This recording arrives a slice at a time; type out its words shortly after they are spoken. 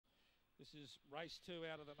This is race 2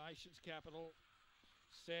 out of the nation's capital.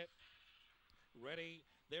 Set. Ready,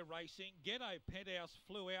 they're racing. Ghetto Penthouse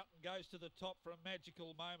flew out and goes to the top for a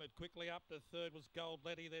magical moment. Quickly up to third was Gold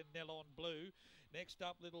Letty, then Nelon Blue. Next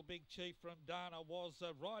up, Little Big Chief from Dana was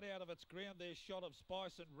right out of its ground. There's Shot of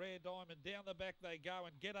Spice and Rare Diamond. Down the back they go,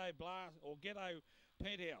 and Ghetto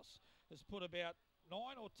Penthouse has put about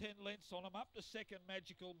 9 or 10 lengths on them up to second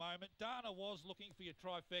magical moment. Dana was looking for your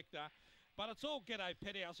trifecta, but it's all Ghetto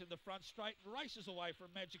Penthouse in the front straight and races away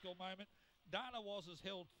from magical moment. Dana was has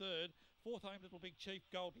held third. Fourth home, Little Big Chief,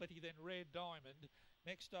 Gold Letty, then Rare Diamond.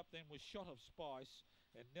 Next up then was Shot of Spice,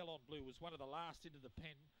 and Nelon Blue was one of the last into the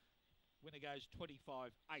pen. Winner goes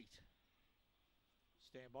 25-8.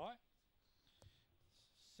 Stand by.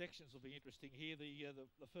 Sections will be interesting here.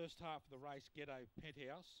 The first half of the race, Ghetto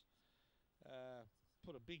Penthouse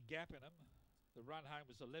put a big gap in them. The run home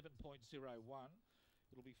was 11.01.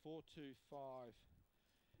 It'll be 4.25,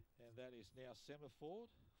 and that is now Semaphore.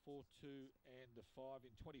 4-2 and a 5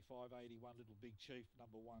 in 25.81. Little Big Chief,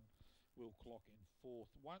 number 1, will clock in fourth.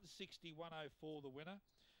 160.104 the winner.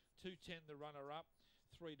 210 the runner-up.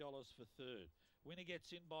 $3 for third. Winner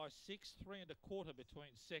gets in by 6, 3 1/4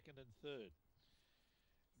 between second and third.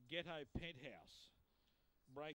 Ghetto Penthouse.